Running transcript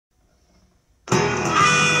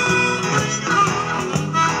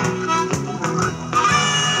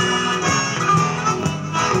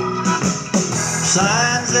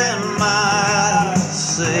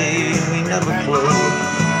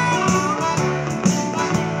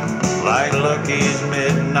like Lucky's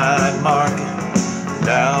midnight market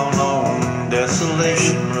down on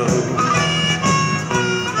Desolation Road.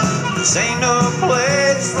 This ain't no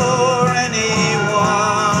place for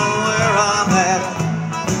anyone where I'm at.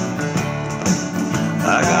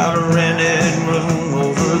 I got a rented room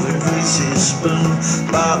over the greasy spoon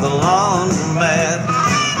by the laundromat.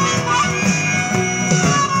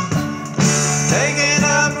 Taking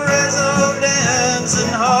up residence in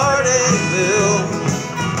Hardyville.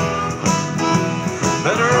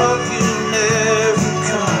 Better hope you never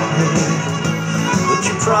come here, but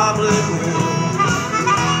you probably will.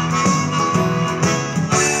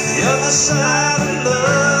 The other side of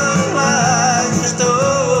love lies just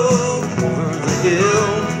over the hill.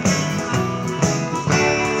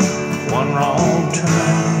 One wrong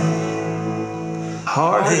turn,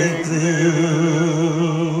 Hardyville.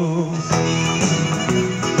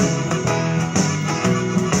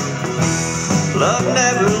 Love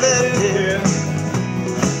never lived here,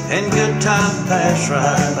 and good times pass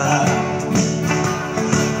right by.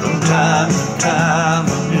 From time to time, a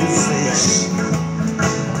new face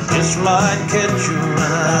just might catch your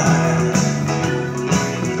eye.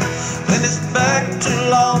 Then it's back to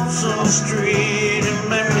Lonesome Street and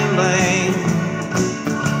Memory Lane.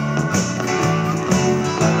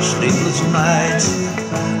 Sleepless nights,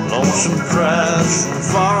 lonesome cries from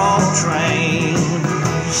far-off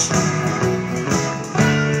trains.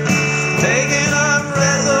 Taking up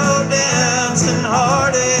residence in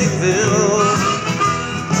Hardyville.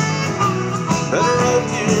 Better hope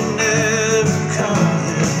you never come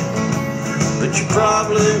here, but you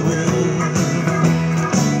probably will.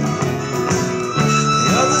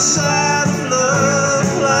 The other side of love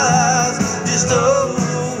lies just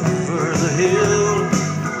over the hill.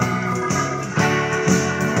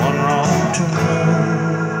 One wrong turn,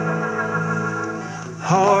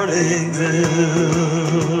 Hardyville.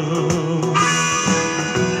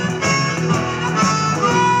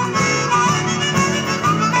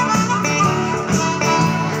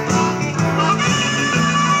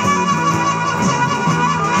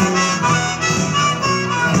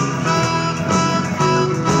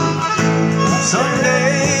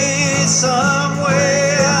 Someday,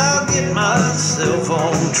 someway, I'll get myself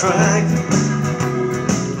on track.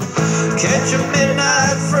 Catch a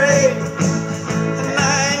midnight freight, and I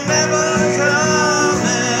ain't never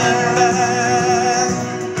coming back.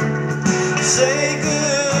 Say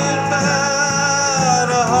goodbye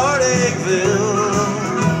to Hardyville.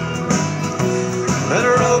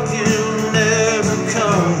 Better hope you never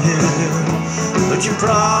come here, but you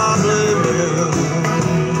probably will.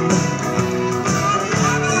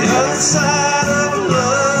 The other side